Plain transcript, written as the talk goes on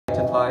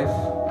live.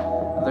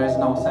 There is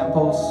no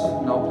samples,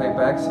 no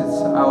playbacks. It's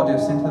audio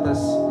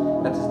synthesis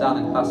that is done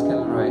in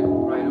Haskell right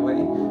away.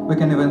 We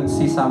can even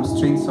see some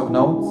strings of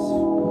notes.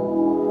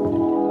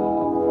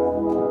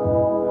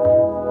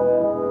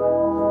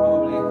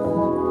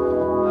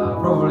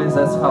 Probably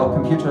that's how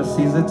computer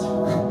sees it,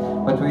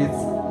 but we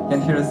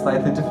can hear it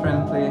slightly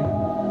differently.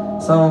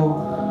 So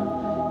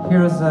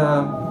here's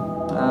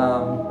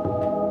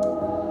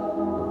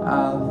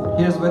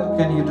what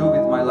can you do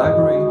with my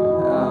library.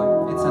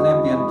 It's an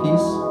ambient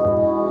piece.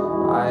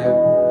 I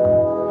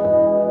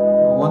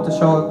want to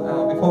show,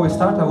 before we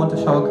start, I want to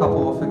show a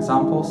couple of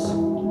examples.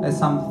 There's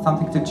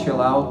something to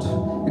chill out.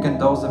 You can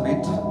doze a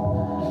bit.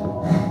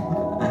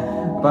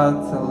 But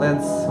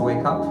let's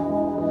wake up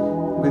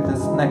with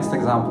this next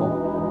example.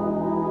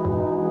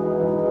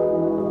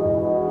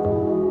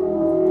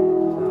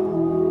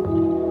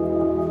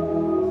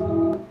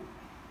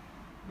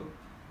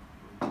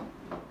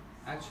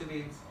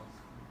 Actually,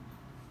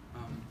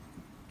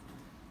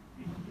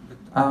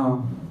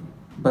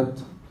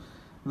 but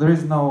there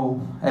is no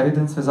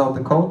evidence without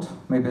the code.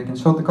 Maybe I can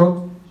show the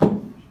code.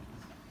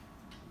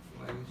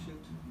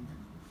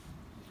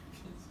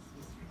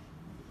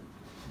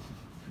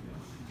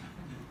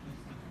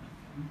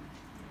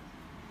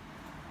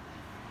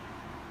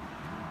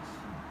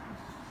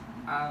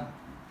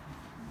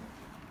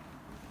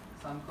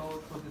 Some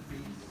code for the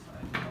piece, I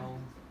don't know.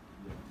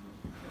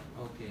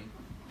 Okay.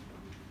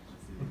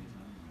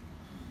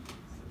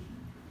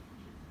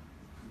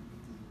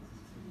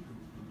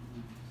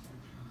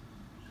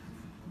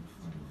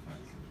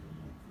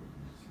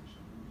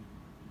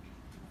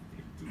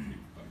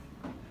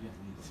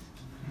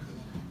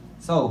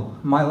 So,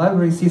 my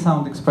library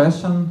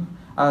Csound-expression.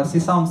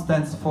 Csound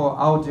stands for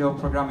Audio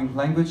Programming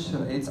Language.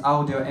 It's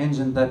audio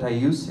engine that I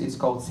use. It's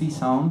called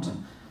Csound.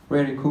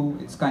 Very cool.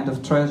 It's kind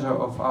of treasure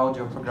of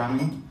audio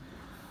programming.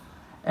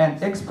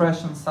 And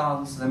expression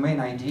sounds the main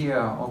idea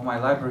of my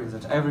library,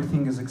 that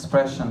everything is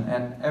expression,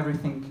 and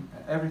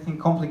everything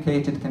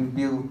complicated can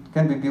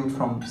be built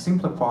from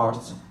simpler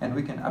parts, and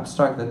we can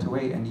abstract that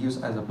away and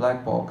use as a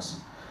black box.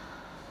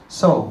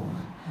 So,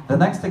 the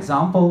next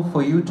example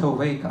for you to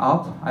wake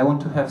up, I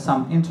want to have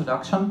some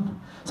introduction.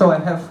 So I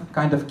have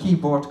kind of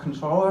keyboard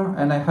controller,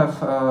 and I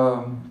have,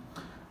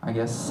 I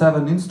guess,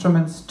 7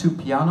 instruments, 2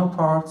 piano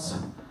parts,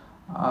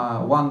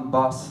 1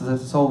 bass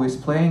that's always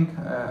playing.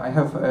 I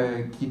have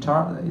a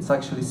guitar, it's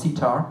actually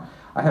sitar.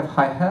 I have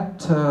hi-hat,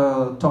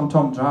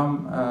 tom-tom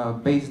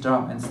drum, bass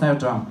drum, and snare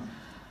drum.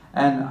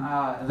 And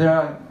there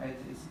are,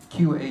 it's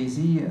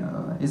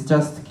QAZ, it's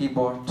just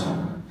keyboard.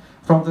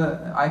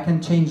 I can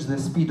change the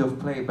speed of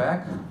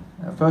playback.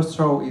 First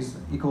row is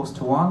equals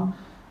to 1.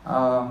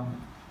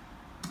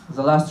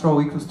 The last row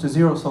equals to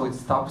 0, so it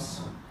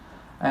stops.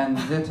 And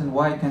Z and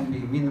Y can be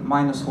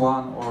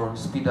 -1 or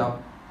speed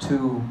up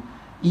to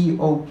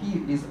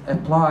EOP is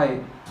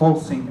apply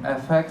pulsing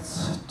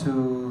effects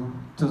to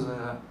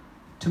the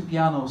 2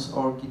 pianos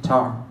or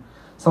guitar.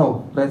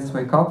 So let's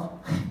wake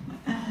up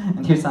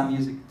and hear some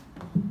music.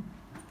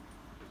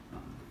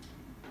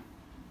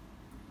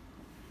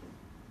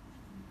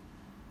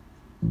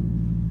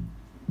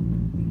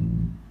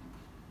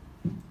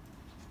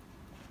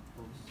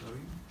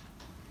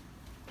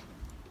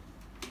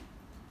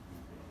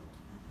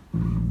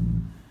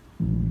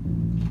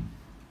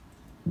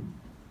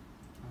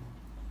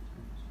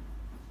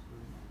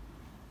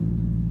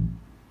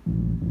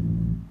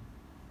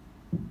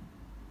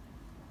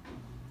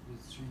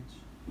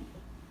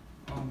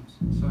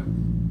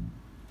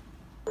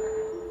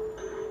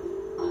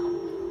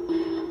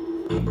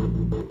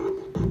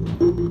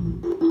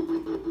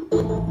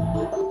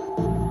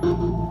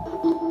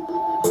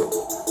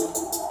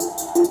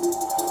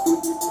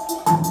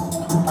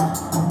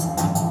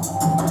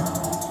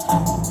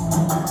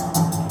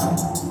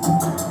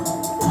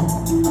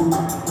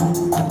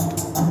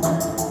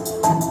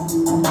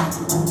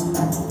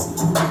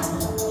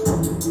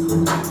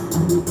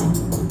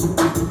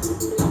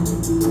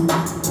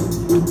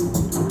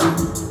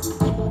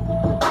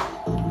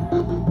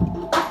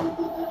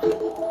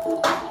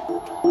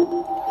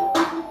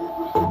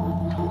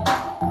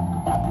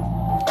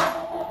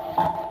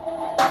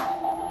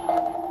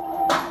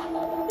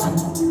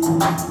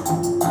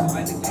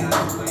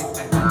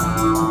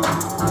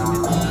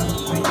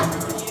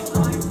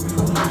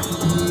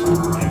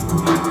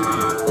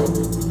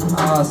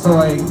 So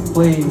I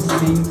play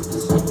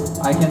syncs,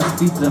 I can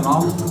speed them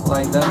up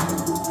like that,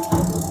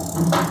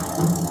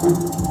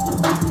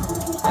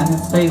 and it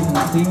stays in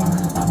sync.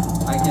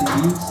 I can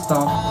mute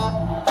stuff.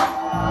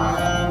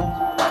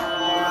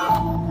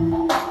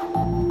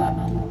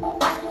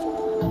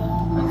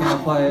 I can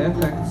apply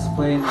effects,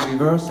 play in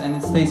reverse, and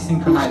it stays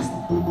synchronized.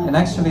 And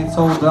actually it's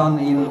all done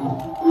in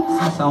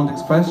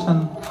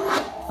Csound-expression,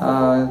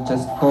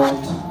 just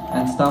code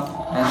and stuff,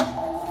 and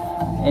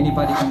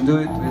anybody can do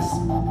it with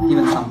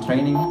even some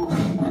training.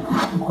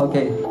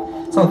 Okay,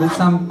 so there's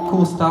some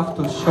cool stuff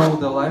to show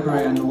the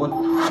library and what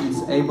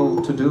it's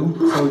able to do.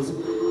 So it's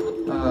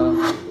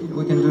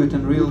we can do it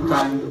in real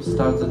time.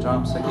 Start the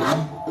drums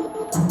again.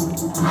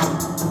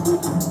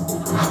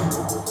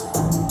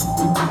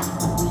 Now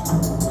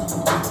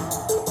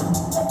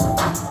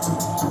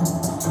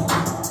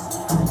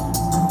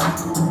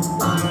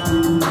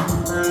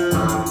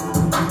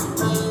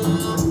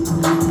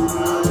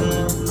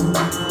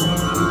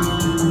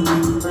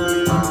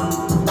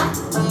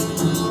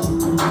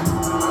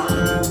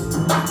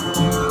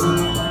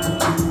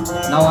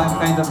I'm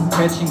kind of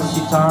catching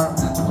guitar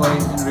and play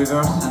in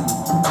reverse and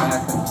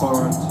back and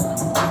forward.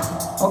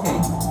 Okay.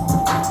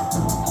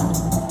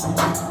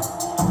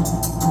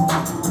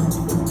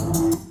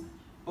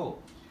 Oh,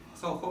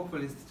 so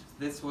hopefully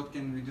that's what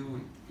can we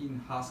do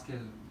in Haskell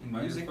in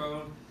music.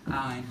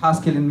 In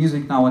Haskell in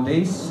music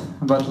nowadays,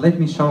 but let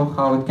me show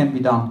how it can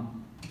be done.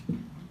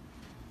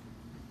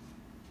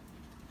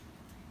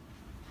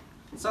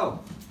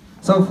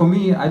 So for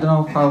me, I don't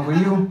know how for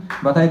you,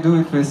 but I do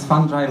it with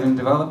fun-driven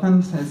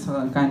development. It's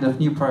a kind of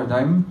new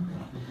paradigm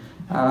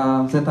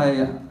that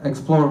I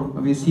explore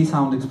with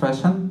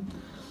Csound-expression.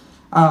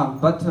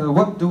 But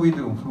what do we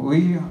do?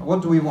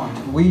 What do we want?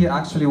 We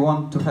actually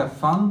want to have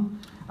fun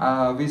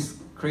with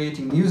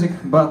creating music,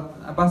 but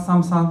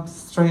some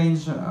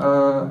strange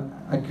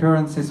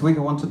occurrences, we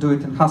want to do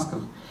it in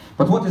Haskell.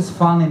 But what is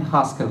fun in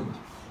Haskell?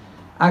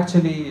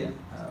 Actually,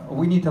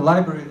 we need a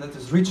library that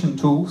is rich in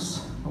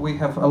tools. We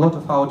have a lot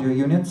of audio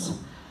units,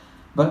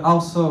 but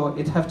also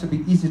it have to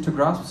be easy to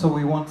grasp, so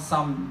we want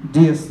some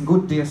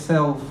good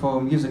DSL for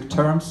music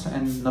terms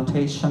and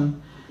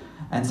notation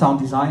and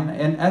sound design,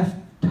 and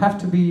have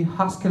to be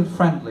Haskell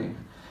friendly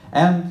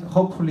and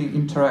hopefully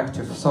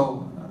interactive.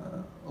 So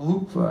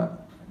loop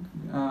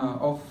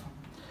of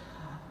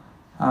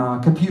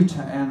compute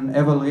and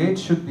evaluate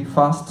should be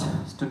fast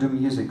to do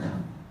music.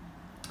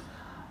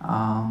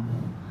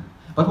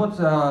 But what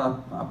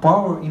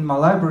power in my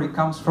library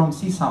comes from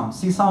Csound.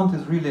 Csound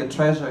is really a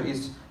treasure.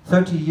 It's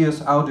 30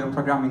 years audio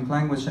programming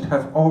language that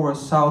have over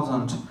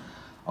 1,000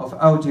 of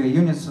audio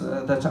units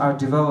that are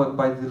developed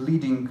by the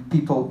leading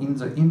people in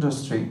the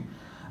industry.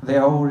 They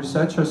are all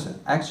researchers.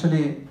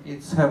 Actually,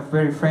 it's have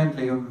very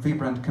friendly,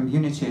 vibrant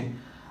community.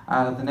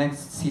 The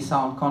next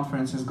Csound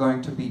conference is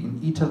going to be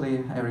in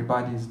Italy.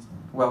 Everybody is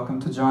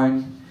welcome to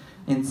join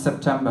in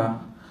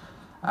September.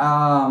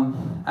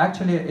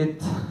 Actually,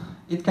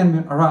 it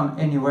can run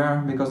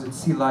anywhere because it's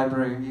C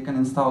library. You can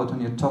install it on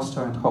your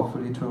toaster and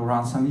hopefully it will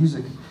run some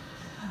music.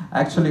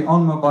 Actually,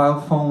 on mobile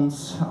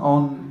phones,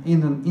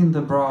 in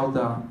the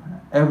browser,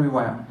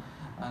 everywhere.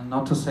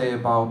 Not to say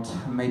about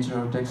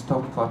major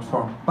desktop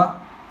platform. But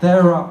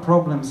there are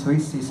problems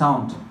with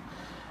Csound.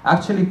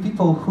 Actually,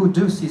 people who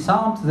do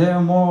Csound, they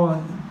are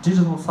more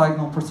digital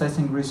signal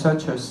processing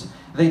researchers.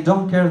 They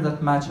don't care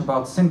that much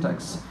about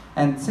syntax.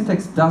 And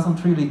syntax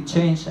doesn't really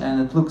change, and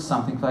it looks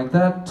something like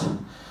that.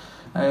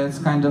 It's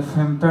kind of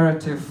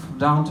imperative,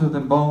 down to the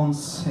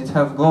bones. It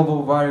have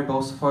global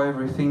variables for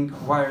everything,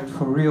 wired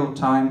for real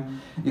time.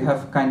 You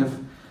have kind of,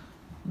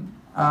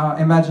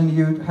 imagine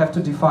you have to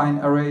define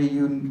array,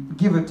 you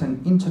give it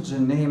an integer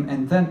name,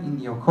 and then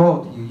in your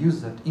code you use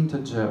that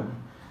integer,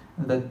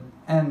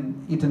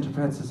 and it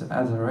interprets it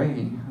as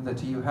array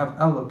that you have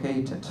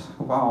allocated.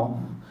 Wow,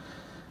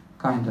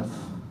 kind of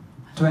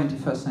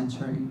 21st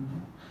century.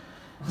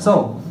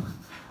 So,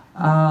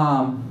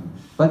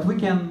 but we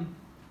can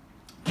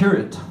cure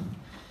it.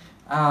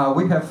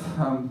 We have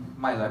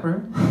my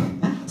library.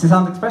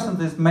 Csound-expression,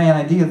 this main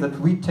idea that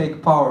we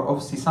take power of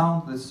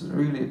Csound, this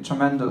really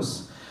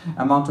tremendous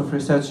amount of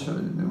research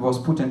was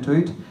put into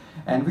it,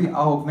 and we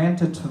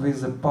augment it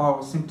with the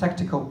power,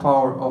 syntactical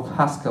power of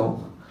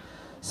Haskell.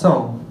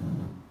 So,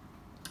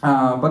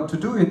 but to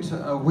do it,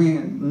 we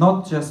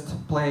not just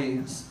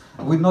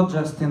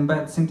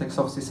embed syntax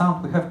of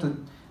Csound, we have to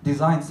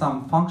design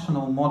some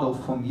functional model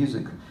for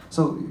music.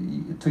 So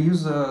to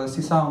use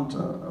Csound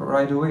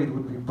right away, it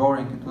would be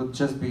boring. It would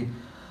just be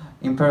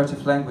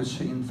imperative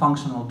language in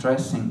functional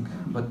dressing,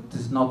 but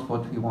this is not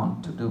what we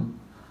want to do.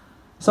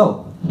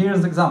 So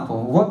here's the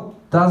example.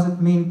 What does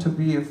it mean to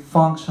be a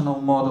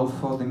functional model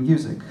for the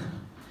music?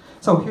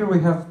 So here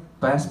we have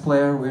bass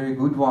player, very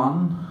good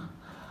one.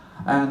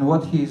 And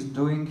what he's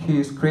doing, he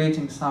is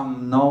creating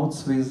some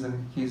notes with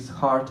his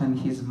heart and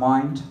his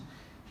mind.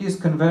 He's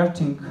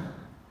converting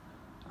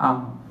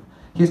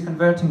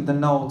the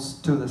notes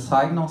to the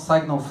signal.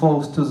 Signal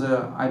flows to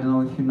the, I don't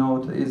know if you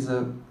know, it is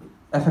the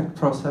effect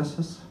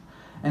processes,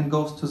 and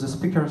goes to the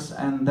speakers,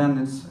 and then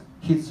it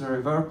hits the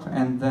reverb,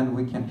 and then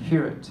we can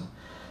hear it.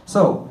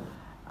 So,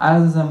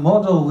 as a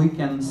model, we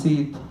can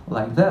see it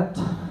like that.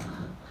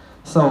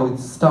 So it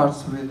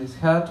starts with his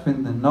head,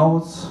 with the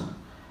notes,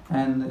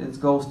 and it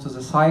goes to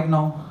the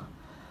signal,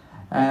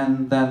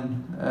 and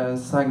then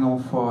signal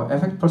for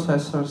effect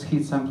processors,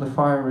 hits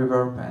amplifier,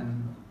 reverb,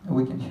 and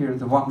we can hear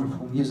the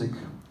wonderful music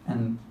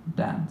and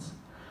dance.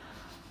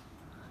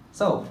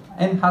 So,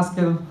 in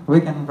Haskell, we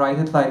can write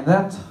it like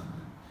that.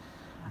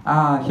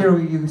 Here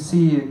you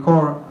see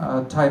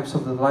core types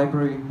of the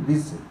library.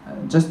 These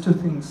just two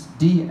things,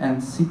 D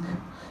and SIG.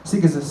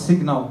 SIG is a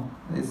signal.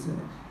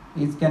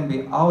 It can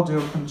be audio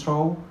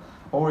control,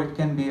 or it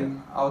can be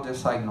audio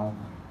signal.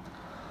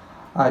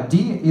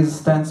 D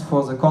stands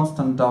for the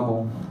constant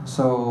double.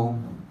 So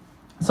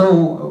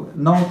So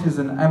note is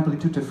an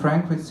amplitude of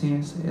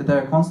frequencies,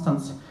 they're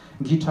constants.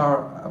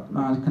 Guitar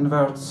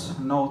converts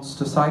notes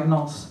to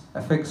signals,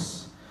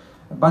 effects,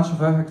 a bunch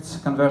of effects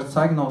convert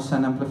signals,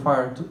 and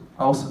amplifier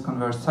also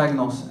converts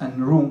signals,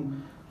 and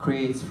room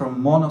creates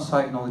from mono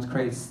signal, it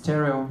creates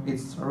stereo,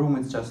 room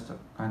is just a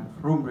kind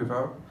of room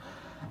reverb.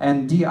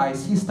 And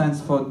DIC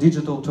stands for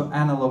digital to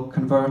analog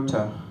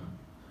converter,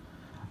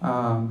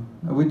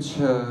 which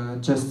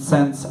just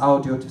sends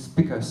audio to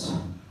speakers.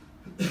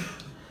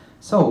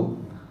 So,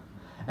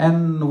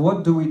 and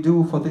what do we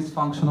do for this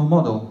functional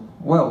model?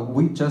 Well,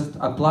 we just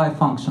apply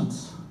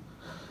functions.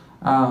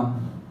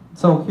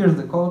 So here's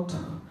the code.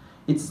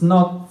 It's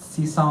not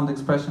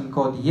Csound-expression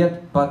code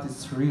yet, but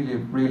it's really,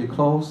 really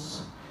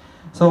close.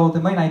 So the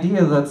main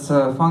idea that's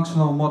a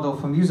functional model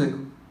for music,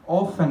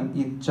 often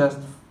it's just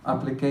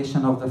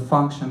application of the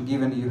function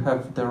given you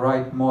have the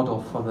right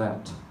model for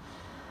that.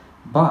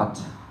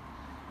 But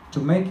to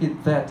make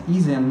it that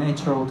easy and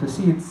natural to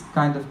see, it's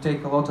kind of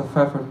take a lot of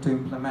effort to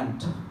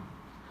implement.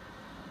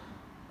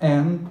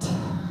 And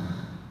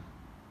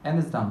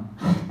it's done.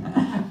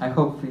 I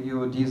hope you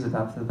would use it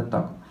after the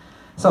talk.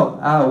 So,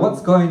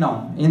 what's going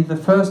on? In the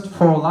first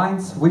 4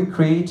 lines,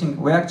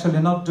 we're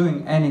actually not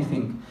doing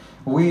anything.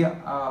 We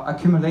are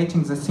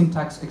accumulating the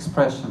syntax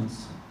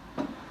expressions.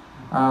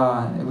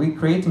 We're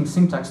creating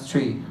syntax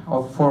tree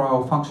for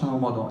our functional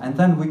model, and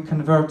then we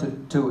convert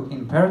it to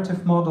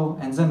imperative model,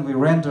 and then we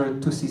render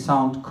it to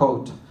Csound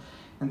code.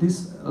 And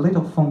this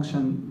little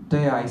function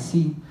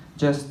DIC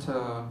just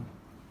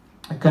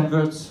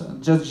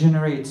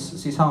generates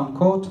Csound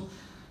code,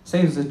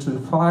 saves it to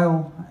the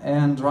file,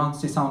 and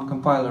runs Csound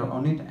compiler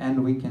on it,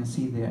 and we can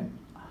see the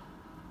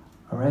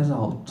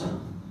result.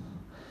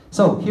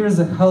 So here's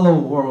a hello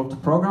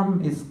world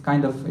program. It's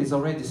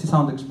already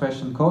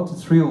Csound-expression code.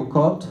 It's real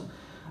code.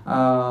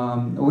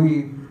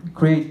 We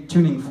create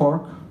tuning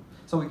fork,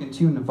 so we can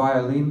tune a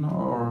violin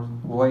or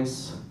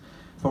voice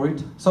for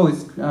it. So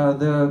it's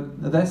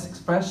this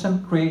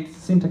expression creates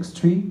syntax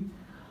tree.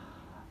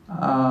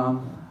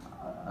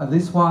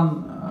 This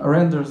one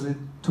renders it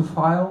to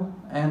file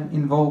and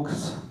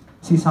invokes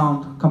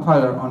Csound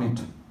compiler on it.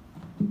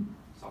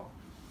 So,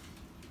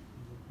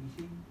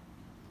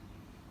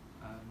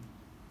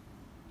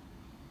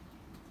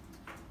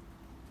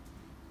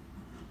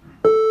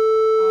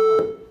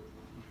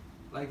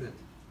 like that.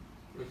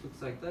 It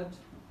looks like that.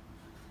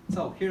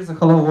 So here's a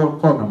hello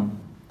world program.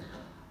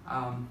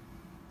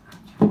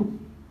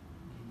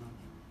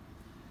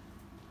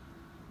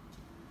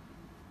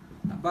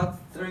 But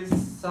there is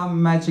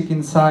some magic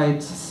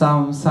inside,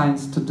 some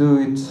science to do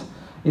it.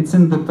 It's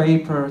in the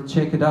paper,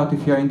 check it out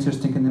if you're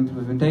interested in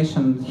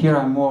implementation. Here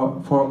I'm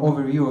more for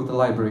overview of the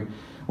library.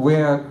 We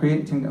are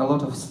creating a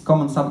lot of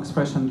common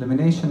sub-expression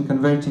elimination,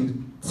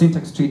 converting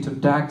syntax tree to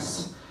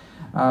DAX.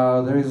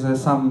 There is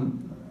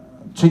some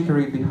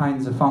trickery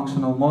behind the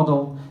functional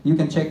model. You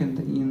can check it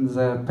in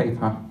the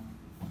paper.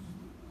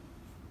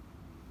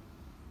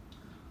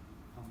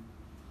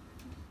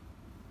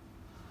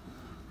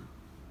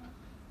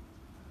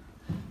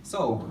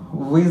 So,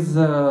 with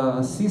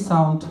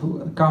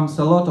Csound comes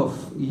a lot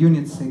of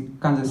units,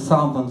 kind of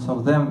thousands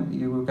of them.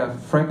 You have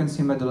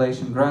frequency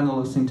modulation,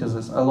 granular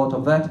synthesis, a lot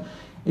of that.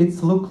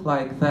 It's look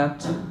like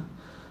that.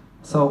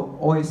 So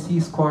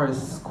OSC square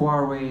is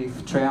square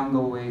wave,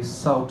 triangle wave,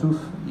 sawtooth.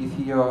 If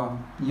you're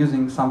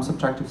using some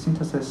subtractive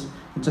synthesis,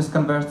 it just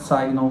converts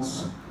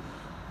signals.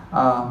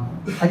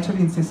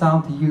 Actually, in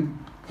Csound, you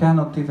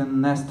cannot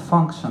even nest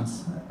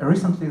functions.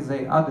 Recently,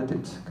 they added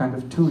it, kind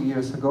of 2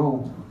 years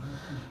ago.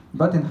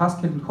 But in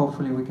Haskell,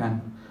 hopefully we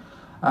can.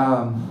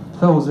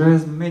 So there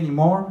is many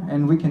more,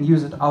 and we can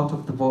use it out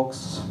of the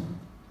box.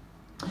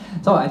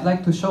 So I'd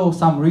like to show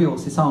some real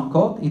Csound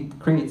code. It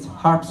creates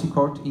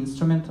harpsichord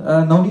instrument.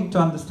 No need to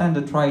understand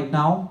it right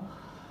now.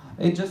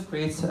 It just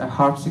creates a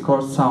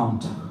harpsichord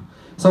sound.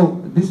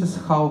 So this is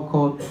how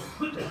code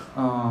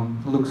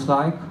looks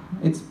like.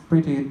 It's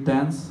pretty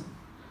dense.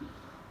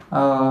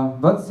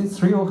 But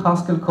it's real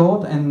Haskell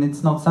code, and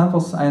it's not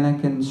samples, and I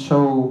can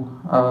show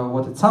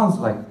what it sounds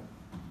like.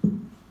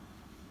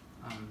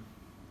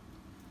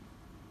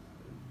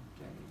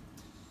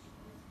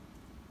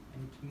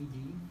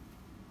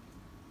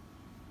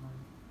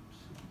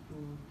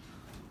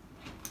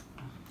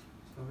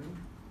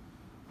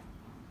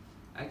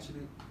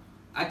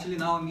 Actually,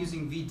 now I'm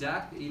using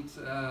VDAC.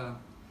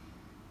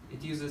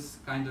 It uses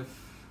kind of.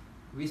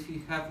 We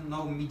have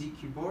no MIDI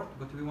keyboard,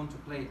 but we want to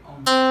play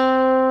on.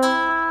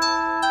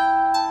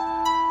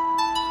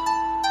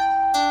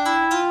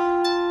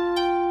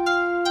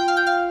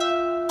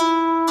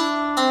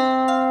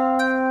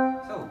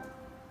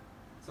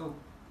 So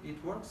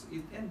it works.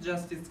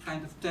 It's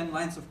kind of 10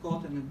 lines of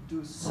code, and it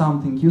does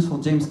something useful.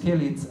 James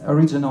Kelly, its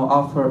original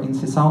author in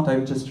Csound. I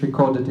just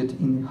recorded it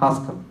in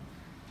Haskell.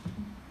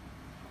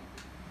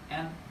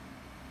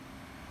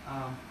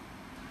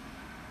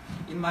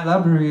 In my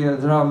library,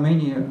 there are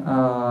many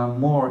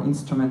more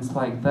instruments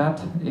like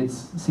that.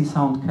 It's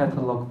Csound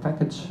catalog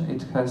package.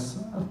 It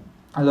has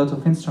a lot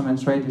of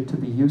instruments ready to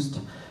be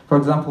used. For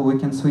example, we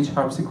can switch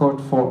harpsichord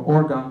for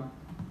organ.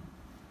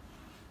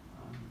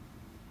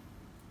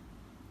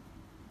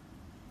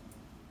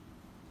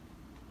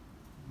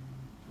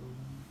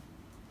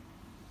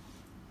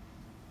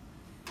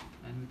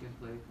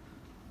 play.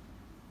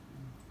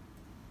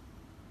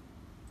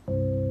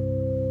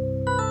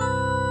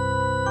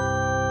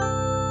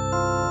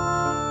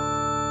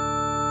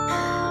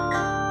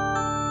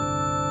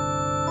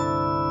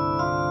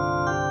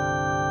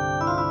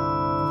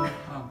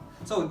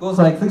 So it goes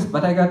like this,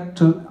 but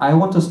I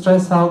want to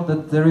stress out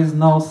that there is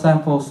no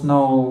samples,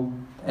 no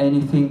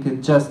anything,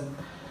 it just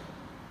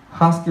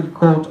Haskell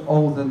code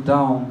all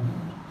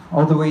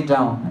the way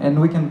down,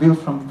 and we can build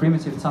from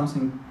primitive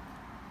something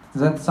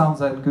that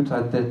sounds as good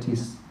as that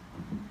is.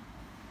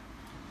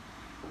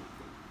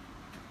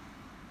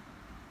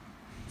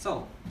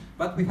 So,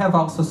 but we have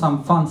also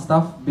some fun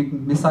stuff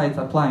besides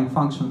applying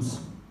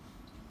functions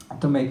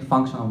to make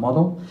functional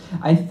model.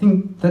 I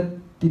think that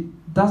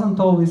it doesn't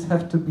always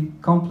have to be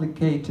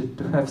complicated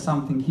to have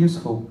something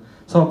useful.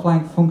 So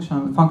applying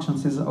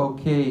functions is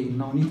okay,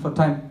 no need for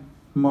time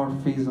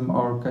morphism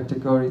or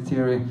category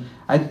theory.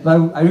 I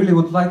really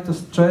would like to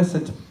stress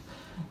it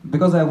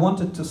because I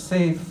wanted to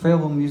save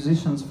fellow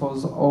musicians for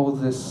all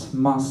this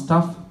math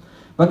stuff,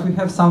 but we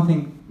have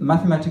something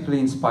mathematically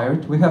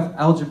inspired. We have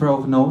algebra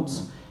of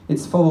nodes. It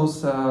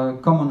follows a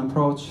common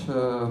approach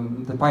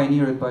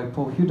pioneered by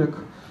Paul Hudek,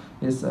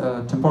 is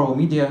temporal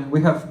media.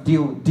 We have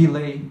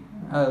delay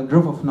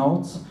group of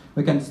nodes.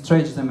 We can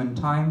stretch them in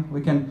time. We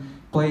can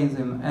play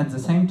them at the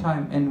same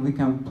time, and we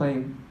can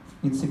play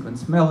in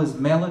sequence. Mel is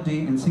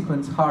melody, in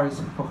sequence har is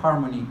for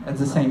harmony at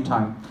the same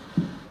time.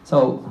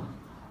 So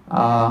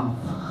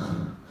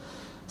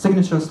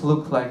signatures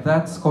look like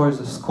that. Score is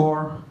a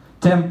score.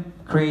 Temp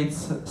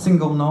creates a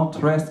single note.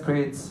 Rest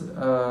creates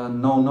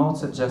no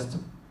notes. It just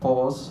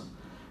pause.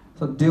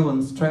 So del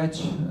and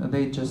stretch,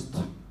 they just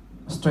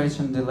stretch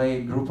and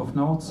delay group of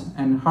notes,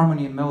 and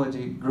harmony and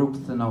melody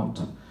group the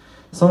note.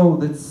 So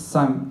that's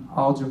some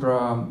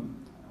algebra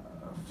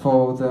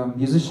for the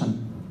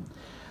musician.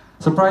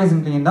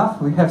 Surprisingly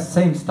enough, we have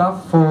same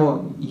stuff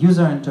for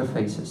user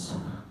interfaces.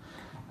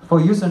 For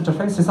user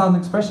interfaces,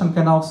 Csound-expression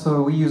can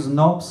also, we use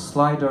knobs,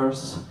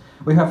 sliders.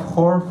 We have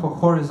HOR for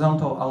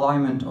horizontal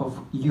alignment of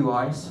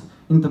UIs.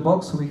 In the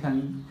box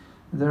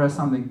there are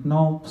some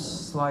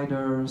knobs,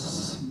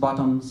 sliders,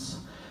 buttons,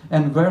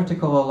 and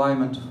vertical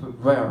alignment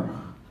where.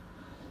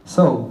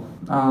 So,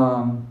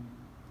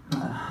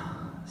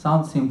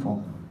 sounds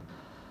simple.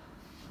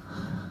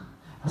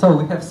 So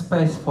we have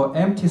space for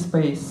empty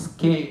space.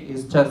 K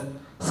is just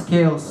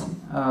scales,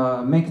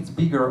 make it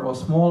bigger or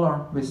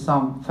smaller with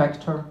some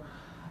factor.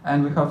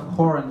 And we have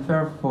HOR and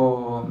FAIR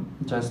for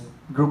just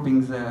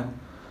grouping the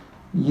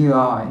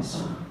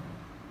UIs.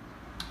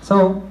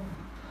 So,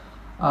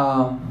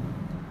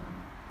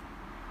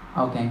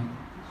 okay.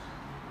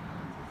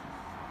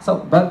 So,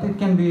 but it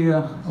can be,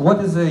 what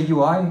is a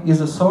UI?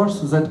 Is a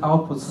source that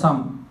outputs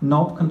some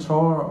knob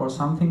controller or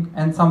something,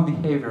 and some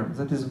behavior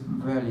that is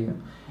value.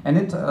 And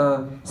it,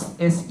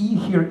 SE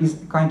here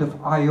is kind of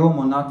I/O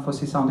monad for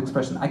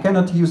Csound-expression. I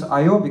cannot use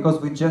I/O because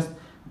we're just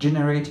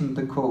generating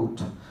the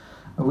code.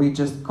 We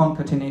just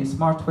concatenate,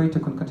 smart way to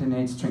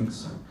concatenate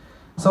strings.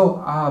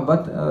 So,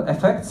 but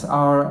effects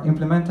are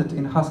implemented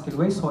in Haskell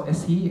way, so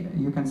SE,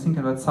 you can think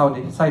about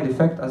side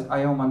effect as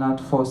I/O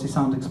monad for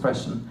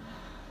Csound-expression.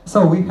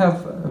 So we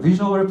have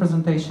visual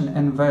representation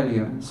and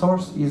value.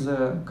 Source is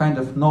a kind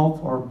of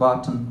knob or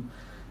button.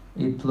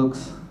 It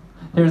looks,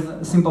 here's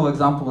a simple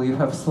example. You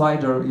have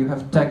slider, you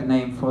have tag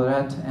name for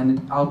that, and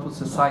it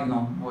outputs a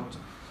signal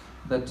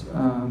that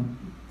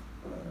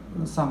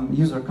some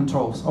user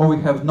controls. Or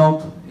we have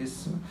knob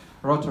is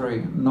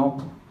rotary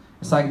knob,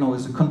 signal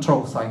is a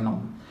control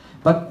signal.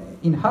 But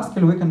in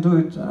Haskell we can do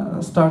it,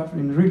 start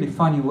in really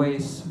funny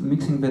ways,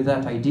 mixing with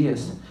that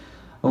ideas.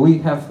 We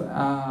have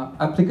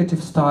applicative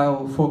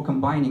style for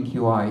combining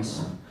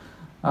UIs.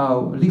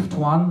 Lift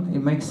one,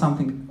 it makes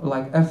something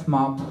like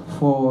fmap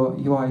for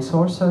UI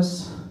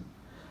sources.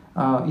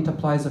 It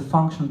applies a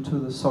function to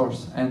the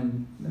source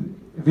and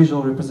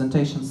visual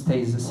representation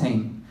stays the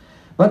same.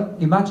 But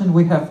imagine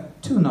we have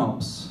two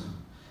knobs,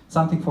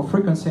 something for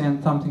frequency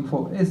and something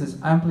for, this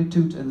is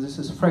amplitude and this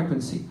is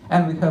frequency.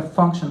 And we have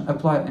function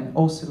apply an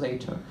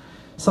oscillator.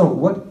 So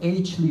what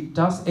hlift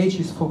does, H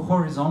is for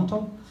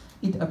horizontal,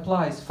 it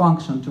applies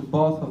function to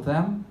both of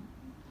them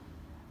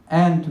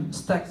and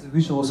stacks the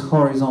visuals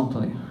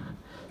horizontally.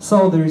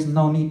 So there is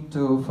no need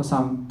for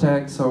some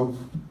tags or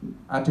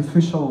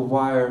artificial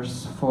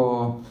wires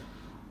for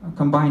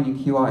combining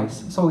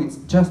UIs. So it's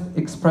just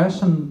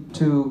expression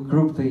to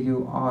group the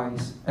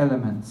UIs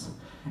elements.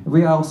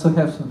 We also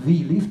have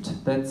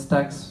vlift that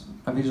stacks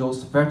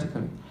visuals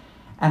vertically.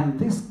 And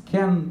this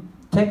can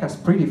take us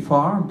pretty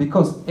far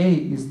because A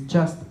is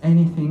just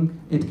anything.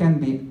 It can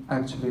be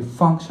actually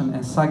function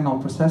and signal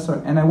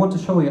processor, and I want to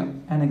show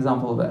you an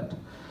example of that.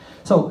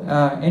 So,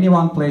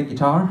 anyone play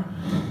guitar?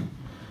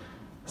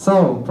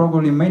 So,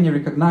 probably many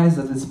recognize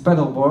that it's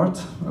pedal board,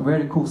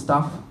 very cool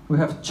stuff. We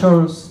have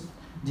chorus,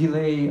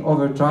 delay,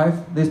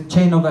 overdrive, this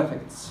chain of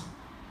effects.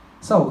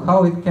 So,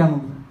 how it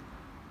can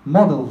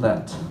model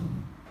that?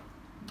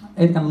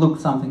 It can look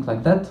something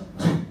like that.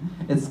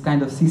 It's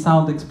kind of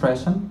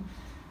Csound-expression.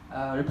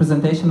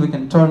 Representation, we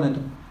can turn it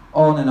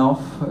on and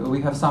off.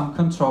 We have some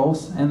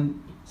controls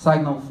and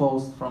signal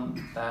flows from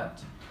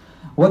that.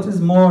 What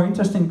is more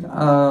interesting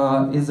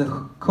is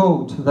the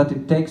code that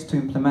it takes to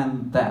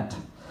implement that.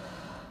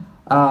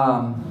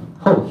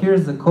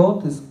 Here's the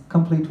code, this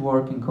complete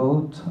working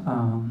code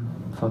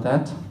for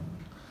that.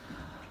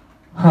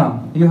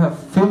 You have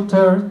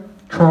filter,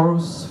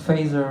 chorus,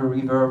 phaser,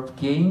 reverb,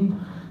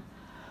 gain,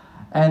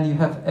 and you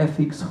have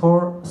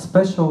FX4,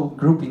 special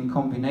grouping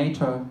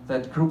combinator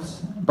that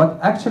groups, but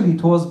actually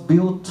it was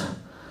built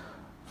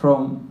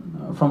from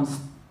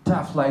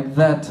stuff like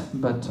that,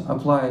 but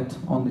applied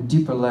on a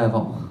deeper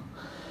level.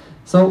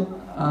 So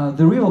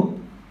the real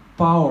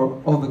power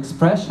of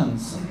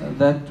expressions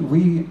that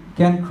we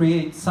can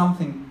create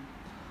something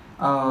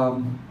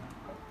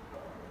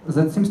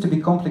that seems to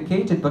be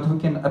complicated, but we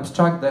can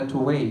abstract that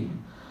away,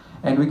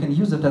 and we can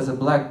use it as a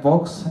black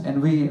box,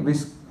 and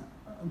with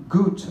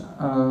good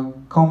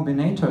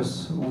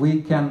combinators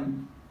we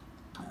can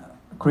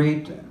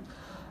create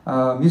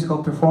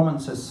musical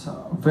performances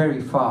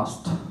very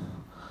fast.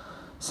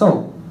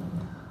 So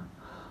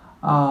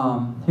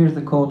here's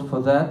the code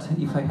for that.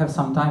 If I have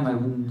some time, I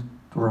wouldn't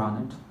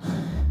run it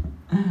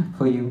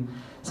for you.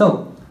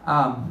 So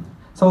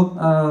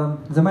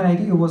the main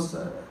idea was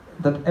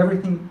that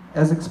everything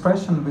as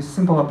expression with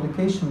simple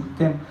application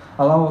can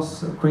allow us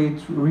to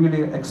create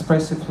really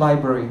expressive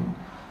library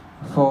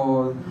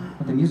for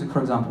the music, for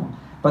example.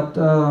 But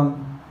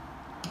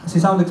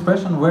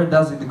Csound-expression, where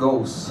does it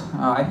goes?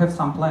 I have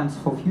some plans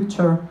for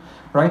future.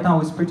 Right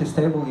now it's pretty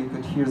stable. You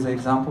could hear the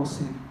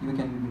examples. You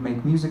can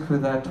make music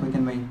with that. We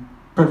can make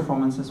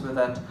performances with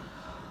that.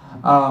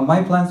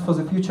 My plans for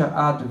the future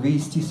add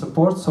VST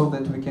support so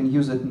that we can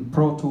use it in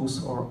Pro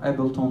Tools or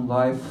Ableton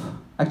Live.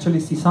 Actually,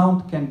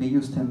 Csound can be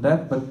used in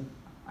that, but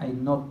I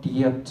not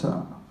yet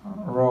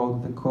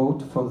wrote the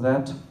code for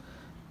that.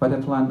 But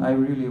I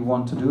really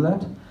want to do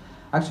that.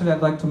 Actually,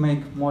 I'd like to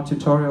make more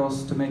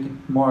tutorials to make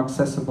it more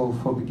accessible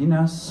for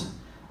beginners.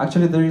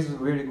 Actually, there is a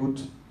very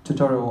good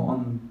tutorial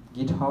on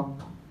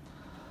GitHub.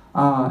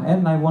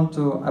 And I want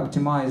to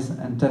optimize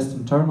and test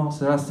internals.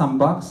 There are some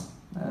bugs.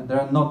 There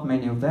are not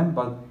many of them,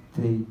 but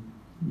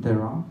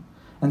there are.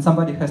 And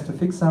somebody has to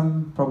fix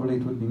them. Probably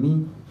it would be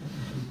me.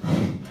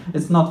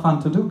 It's not fun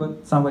to do,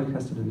 but somebody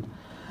has to do it.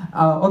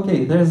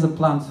 Okay, there's the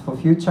plans for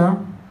future.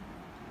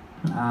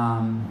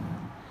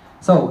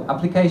 So,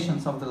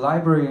 applications of the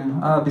library,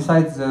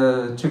 besides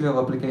the trivial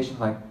applications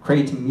like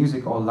creating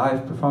music or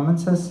live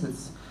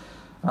performances,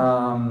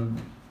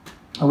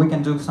 we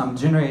can do some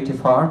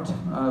generative art.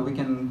 We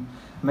can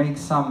make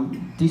some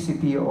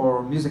DCP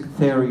or music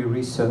theory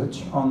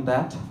research on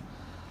that.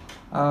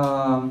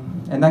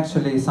 And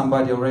actually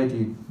somebody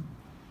already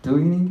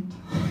doing it.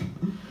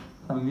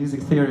 Some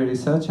music theory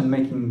research and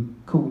making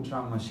cool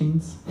drum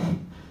machines.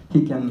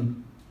 He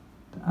can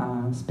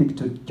speak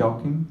to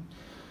Joachim.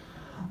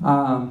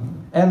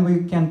 And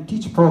we can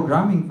teach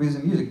programming with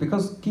the music,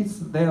 because kids,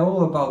 they're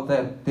all about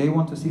that. They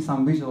want to see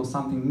some visual,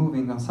 something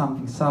moving and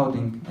something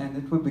sounding, and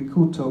it would be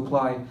cool to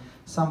apply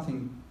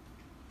something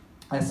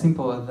as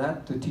simple as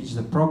that to teach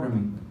the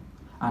programming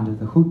under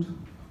the hood.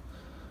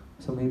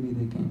 So maybe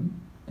they can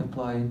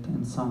apply it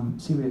in some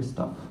serious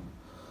stuff.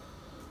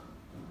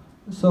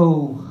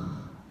 So,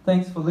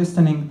 thanks for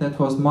listening. That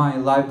was my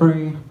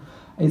library.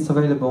 It's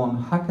available on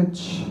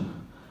Hackage,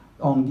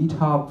 on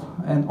GitHub,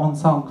 and on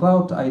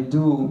SoundCloud. I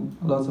do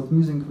lots of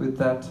music with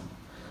that,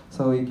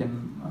 so you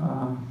can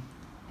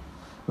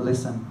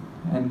listen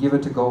and give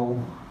it a go.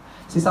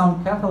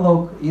 Csound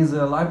Catalog is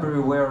a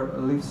library where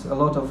lives a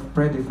lot of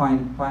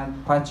predefined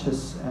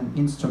patches and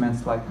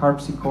instruments like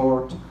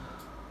harpsichord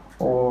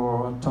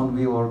or tone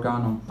wheel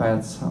organ on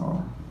pads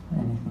or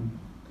anything.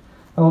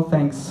 Oh,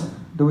 thanks.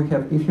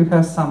 If you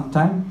have some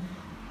time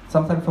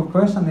for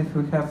question. If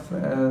we have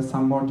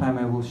some more time,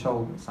 I will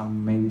show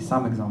maybe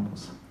some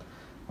examples.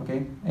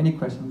 Okay, any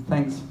questions?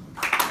 Thanks.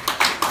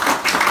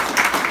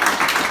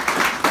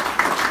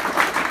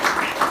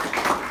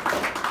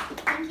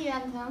 Thank you,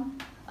 Anton.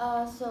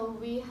 So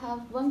we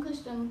have one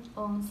question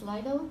on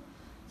Slido.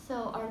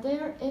 So are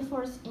there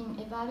efforts in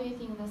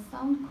evaluating the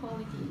sound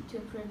quality to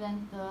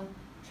prevent the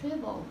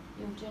treble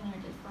you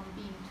generated from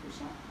being too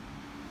sharp?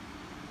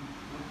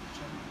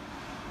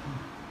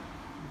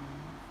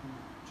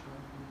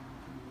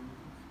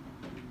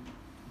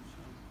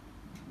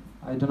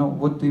 I don't know,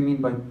 what do you mean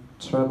by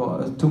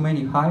treble? Too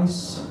many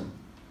highs?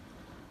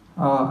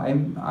 I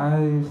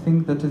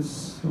think that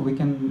we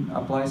can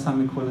apply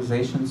some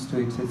equalizations to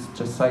it. It's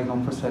just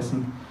signal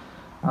processing.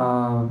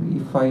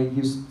 If I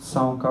used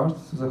sound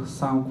cards, the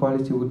sound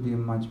quality would be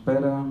much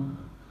better.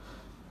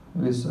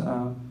 With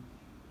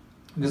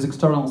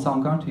external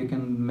sound card, you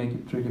can make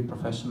it really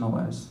professional,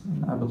 as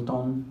in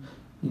Ableton.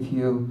 If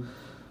you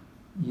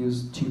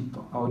use cheap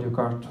audio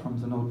card from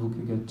the notebook,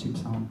 you get cheap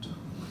sound.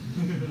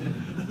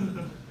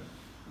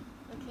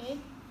 Okay.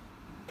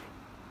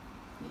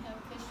 We have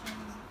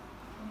questions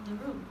from the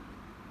room.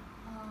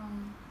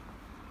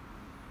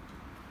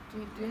 Do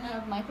you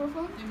have a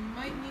microphone? They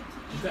might need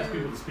to just ask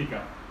people to speak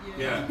up.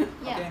 Yeah.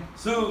 Yeah. Okay.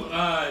 So,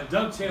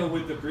 dovetail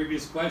with the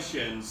previous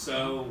question.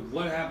 So,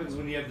 what happens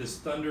when you have this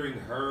thundering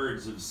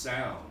herds of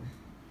sound?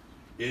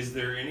 Is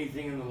there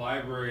anything in the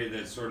library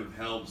that sort of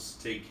helps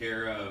take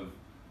care of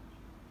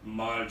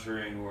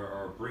monitoring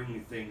or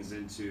bringing things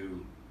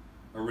into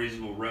a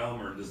reasonable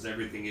realm, or does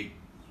everything,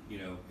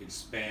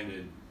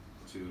 expanded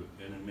to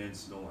an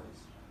immense noise?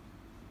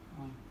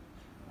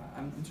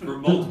 For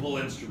multiple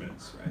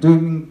instruments, right? Do you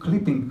mean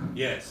clipping?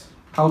 Yes.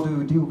 How do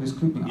you deal with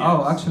clipping? Yes.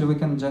 Oh, actually we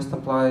can just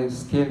apply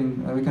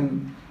scaling. We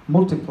can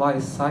multiply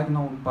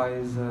signal by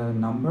the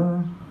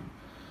number,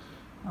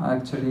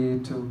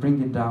 actually, to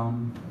bring it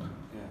down.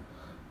 Yeah.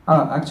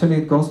 Actually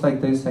it goes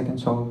like this. I can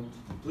show.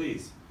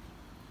 Please.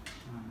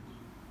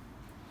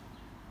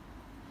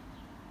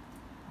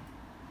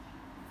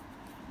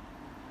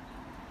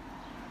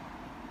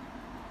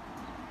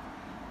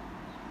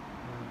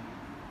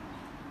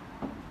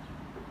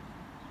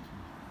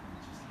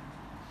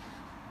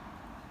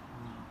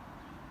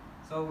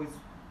 So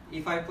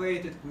if I play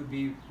it, it would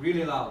be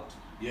really loud.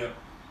 Yep.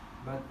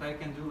 But I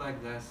can do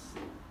like this.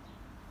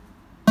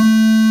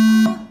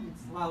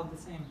 It's loud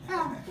the same. A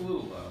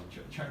little loud.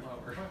 Try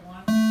lower.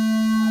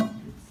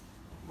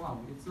 Wow,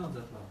 it's not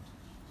that loud.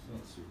 It's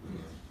not super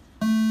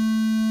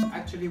loud.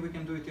 Actually, we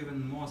can do it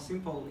even more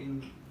simple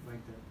in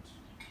like that.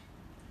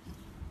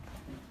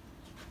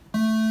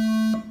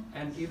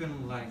 And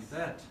even like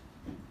that.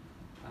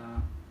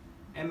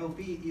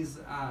 MLP is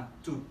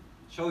to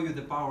show you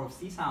the power of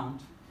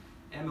Csound.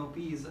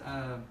 MLP is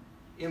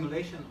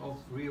emulation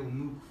of real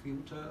Moog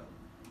filter,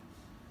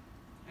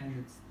 and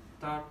it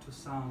starts to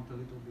sound a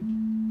little bit.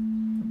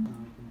 Now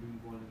we can bring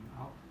volume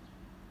up,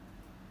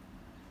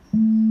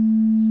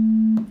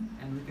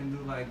 and we can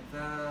do like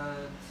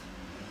that.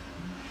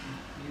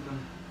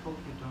 Hope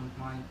you don't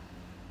mind.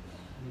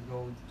 We go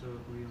into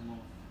real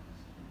mode.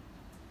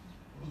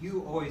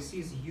 UOIC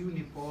is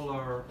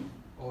unipolar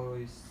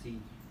OIC,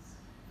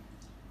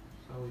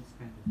 so it's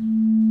kind of.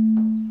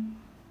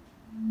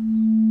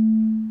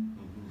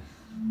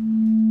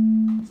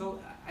 So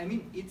I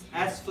mean, it's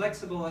as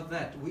flexible as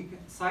that.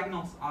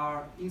 Signals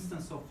are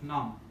instance of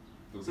num.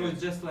 Okay. So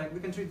it's just like we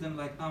can treat them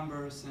like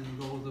numbers and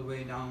go all the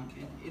way down.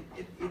 And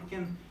it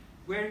can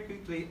very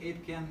quickly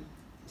it can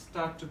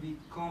start to be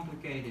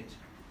complicated.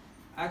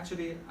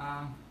 Actually,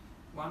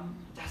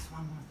 that's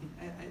one more thing.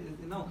 I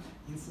know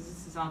in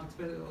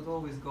Csound-expression it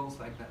always goes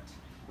like that.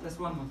 That's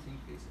one more thing,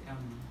 please.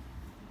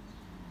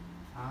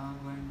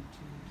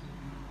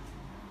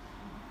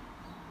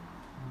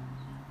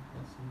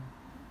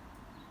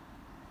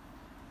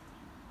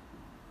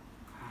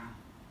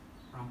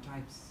 Wrong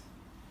types.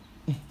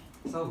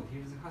 So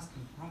here's the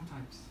Haskell. Wrong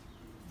types.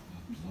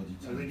 I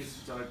think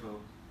it's a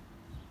typo.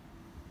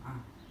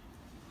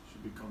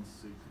 Should be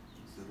consig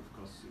instead of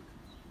cosig.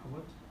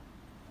 What?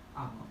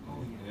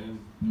 Oh yeah. And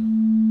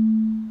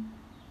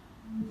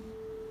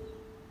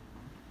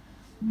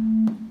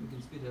We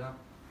can speed it up.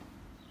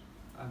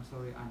 I'm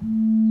sorry.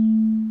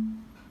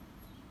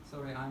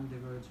 I'm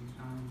diverging.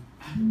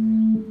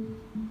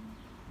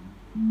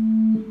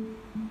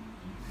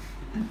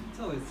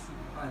 So it's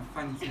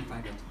finding things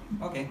like that.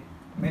 Okay,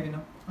 maybe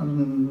no.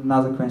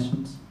 Another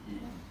questions?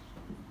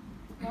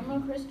 One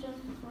more question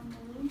from the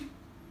room.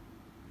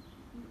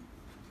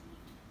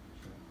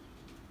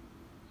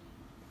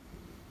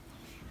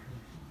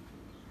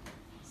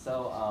 So,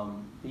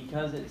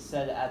 because it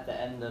said at the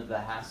end of the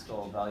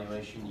Haskell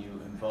evaluation you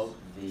invoke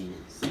the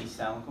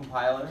Csound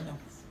compiler,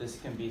 this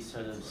can be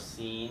sort of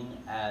seen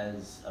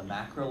as a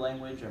macro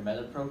language or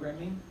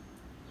metaprogramming?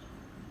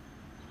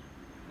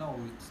 No,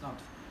 it's not.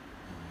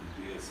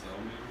 DSL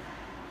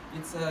maybe?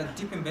 It's a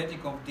deep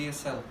embedding of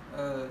DSL.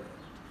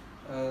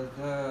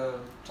 The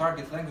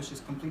target language is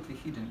completely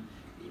hidden.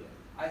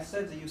 I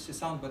said they use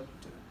Csound, but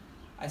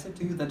I said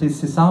to you that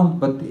it's Csound,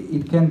 but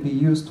it can be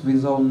used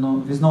with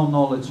no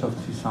knowledge of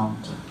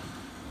Csound.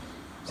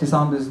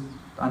 Csound is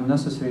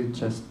unnecessary,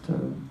 just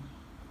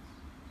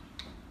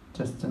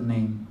a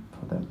name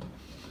for that.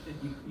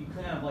 You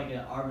could have like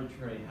an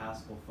arbitrary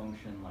Haskell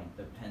function like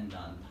depend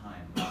on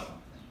time or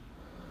something.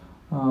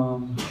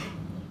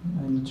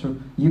 I'm not sure.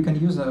 You can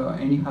use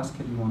any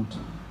Haskell you want.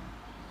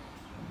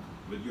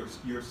 But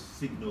your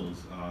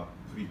signals are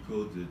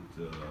pre-coded.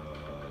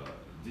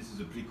 This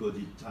is a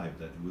pre-coded type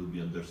that will be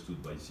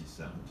understood by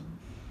Csound.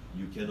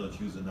 You cannot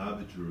use an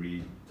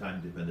arbitrary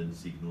time-dependent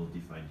signal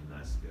defined in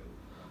Haskell.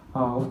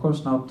 Of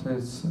course not.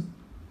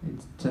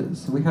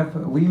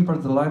 We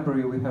import the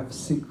library. We have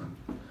SIG,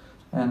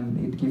 and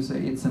it gives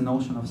it's a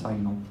notion of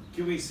signal.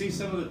 Can we see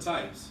some of the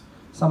types?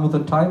 Some of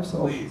the types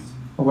of Please.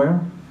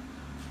 where?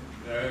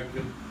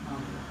 Good.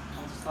 On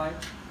the side.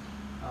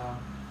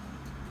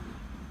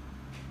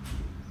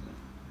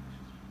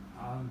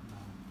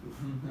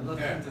 A lot of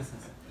Yeah.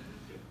 instances.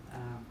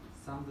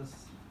 Some this.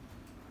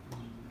 We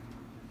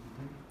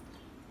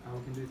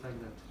can do it like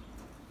that.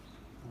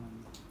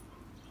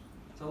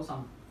 So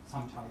some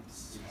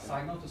types.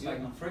 Signal to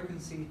signal,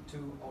 frequency to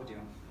audio.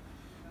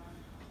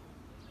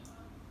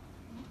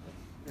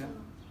 Yeah.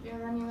 We are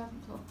running out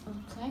of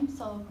time,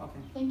 so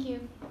Okay. thank you.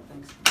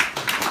 Thanks.